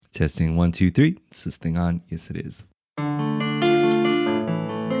Testing 1, 2, 3. Is this thing on? Yes, it is.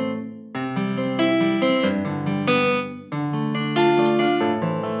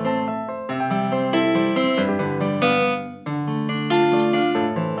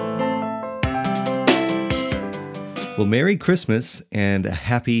 Well, Merry Christmas and a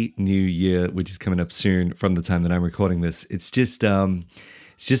Happy New Year, which is coming up soon from the time that I'm recording this. It's just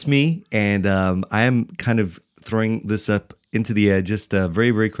me, and I am kind of throwing this up into the air just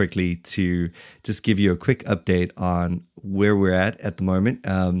very, very quickly to just give you a quick update on where we're at the moment.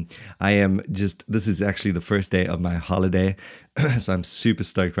 This is actually the first day of my holiday, so I'm super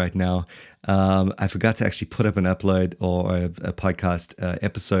stoked right now. I forgot to actually put up an upload or a podcast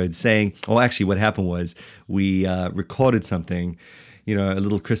episode saying, actually what happened was we recorded something, a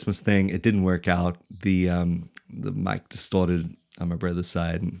little Christmas thing. It didn't work out. The mic distorted on my brother's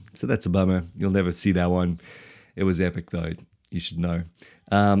side, and so that's a bummer. You'll never see that one. It was epic though. You should know.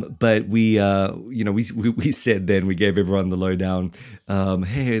 But we said then, we gave everyone the lowdown.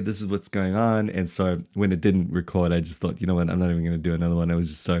 Hey, this is what's going on. And so when it didn't record, I just thought, you know what, I'm not even going to do another one. I was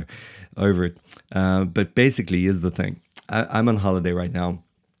just so over it. But basically, here's the thing. I'm on holiday right now.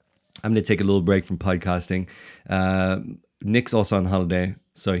 I'm going to take a little break from podcasting. Nick's also on holiday,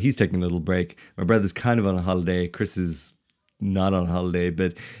 so he's taking a little break. My brother's kind of on a holiday. Chris is not on holiday.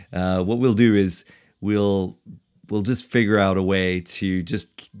 But what we'll do is we'll just figure out a way to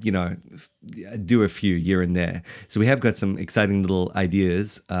just, do a few here and there. So we have got some exciting little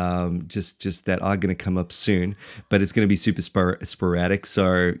ideas, just that are going to come up soon, but it's going to be super sporadic.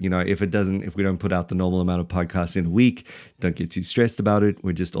 So, if we don't put out the normal amount of podcasts in a week, don't get too stressed about it.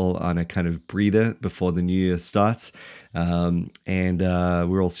 We're just all on a kind of breather before the new year starts. And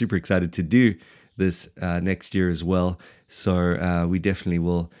we're all super excited to do this next year as well. So we definitely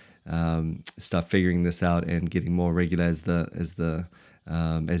will start figuring this out and getting more regular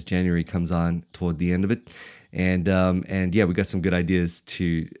as January comes on toward the end of it, and yeah, we got some good ideas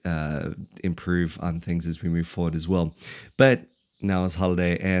to improve on things as we move forward as well. But now it's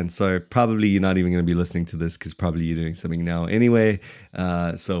holiday, and so probably you're not even going to be listening to this because probably you're doing something now anyway.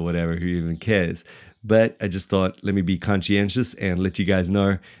 So whatever, who even cares? But I just thought, let me be conscientious and let you guys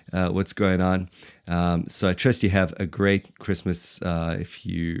know what's going on. So I trust you have a great Christmas.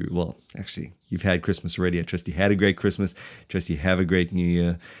 You've had Christmas already. I trust you had a great Christmas. I trust you have a great New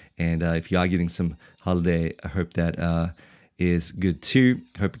Year. And if you are getting some holiday, I hope that is good too.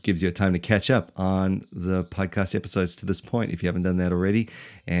 I hope it gives you a time to catch up on the podcast episodes to this point, if you haven't done that already.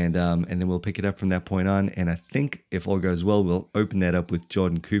 And then we'll pick it up from that point on. And I think if all goes well, we'll open that up with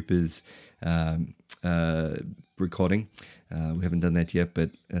Jordan Cooper's recording. We haven't done that yet, but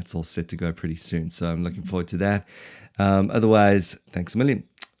that's all set to go pretty soon. So I'm looking forward to that. Otherwise, thanks a million.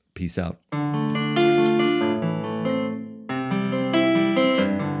 Peace out.